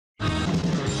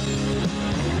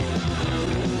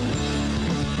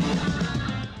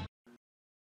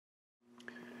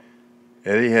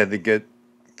Eddie had to get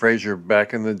Frazier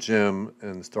back in the gym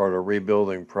and start a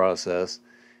rebuilding process.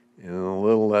 In a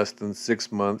little less than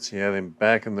 6 months, he had him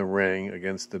back in the ring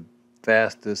against the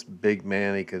fastest big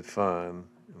man he could find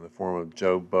in the form of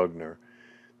Joe Bugner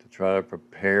to try to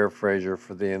prepare Frazier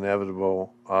for the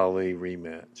inevitable Ali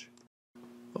rematch.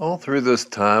 All through this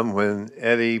time, when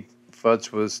Eddie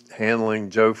Futch was handling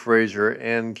Joe Frazier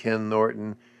and Ken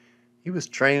Norton, he was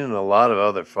training a lot of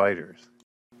other fighters.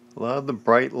 A lot of the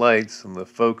bright lights and the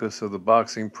focus of the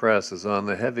boxing press is on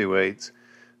the heavyweights,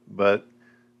 but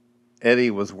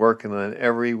Eddie was working on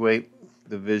every weight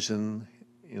division,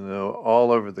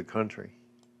 all over the country.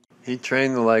 He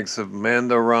trained the likes of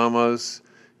Mando Ramos,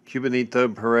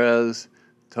 Cubanito Perez,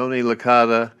 Tony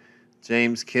Licata,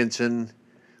 James Kinchin,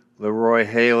 Leroy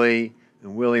Haley,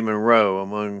 and Willie Monroe,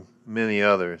 among many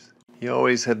others. He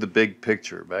always had the big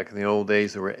picture. Back in the old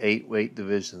days, there were 8 weight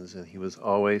divisions, and he was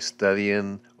always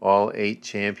studying all 8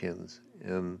 champions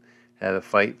and had a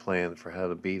fight plan for how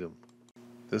to beat them.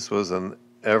 This was an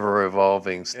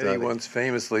ever-evolving study. Eddie once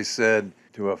famously said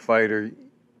to a fighter,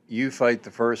 "You fight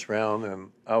the first round,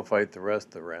 and I'll fight the rest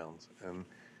of the rounds." And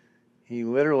he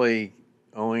literally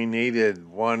only needed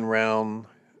 1 round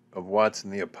of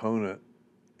watching the opponent,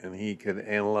 and he could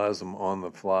analyze them on the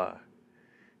fly.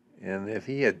 And if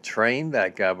he had trained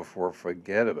that guy before,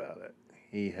 forget about it.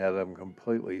 He had him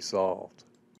completely solved.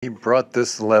 He brought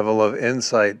this level of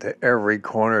insight to every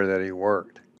corner that he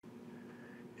worked.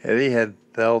 Eddie had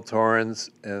Thel Torrance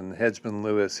and Hedgeman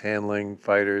Lewis handling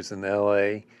fighters in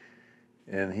LA,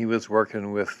 and he was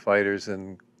working with fighters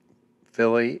in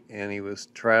Philly, and he was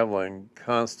traveling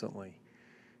constantly.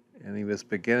 And he was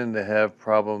beginning to have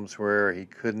problems where he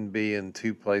couldn't be in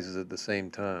 2 places at the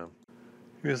same time.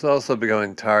 He was also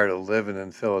becoming tired of living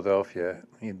in Philadelphia.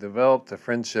 He developed a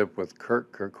friendship with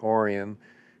Kurt Kerkorian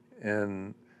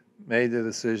and made the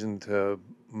decision to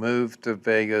move to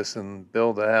Vegas and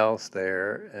build a house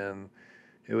there. And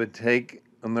it would take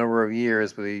a number of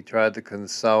years, but he tried to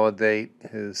consolidate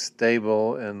his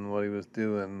stable and what he was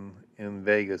doing in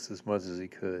Vegas as much as he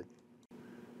could.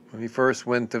 When he first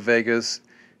went to Vegas,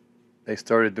 they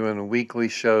started doing weekly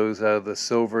shows out of the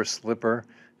Silver Slipper,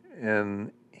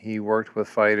 and he worked with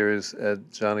fighters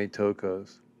at Johnny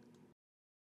Toko's.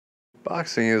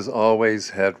 Boxing has always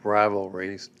had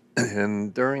rivalries,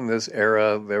 and during this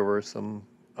era, there were some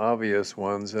obvious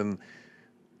ones. And,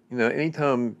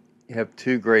 anytime you have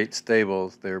 2 great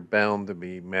stables, they're bound to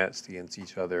be matched against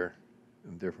each other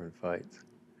in different fights.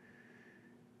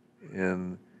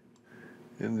 And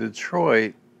in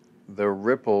Detroit, the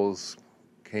ripples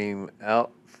came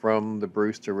out from the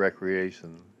Brewster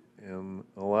Recreation. And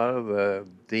a lot of the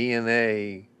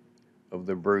DNA of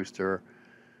the Brewster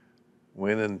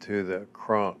went into the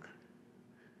Kronk.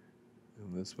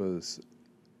 And this was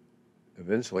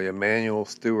eventually Emanuel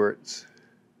Stewart's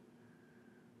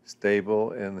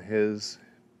stable and his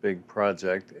big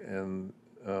project. And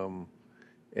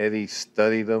Eddie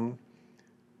studied them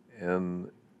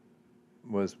and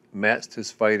matched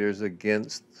his fighters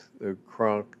against the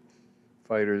Kronk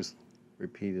fighters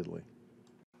repeatedly.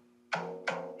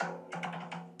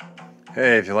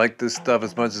 Hey, if you like this stuff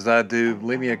as much as I do,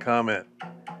 leave me a comment.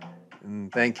 And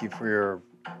thank you for your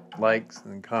likes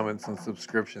and comments and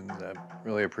subscriptions. I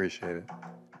really appreciate it.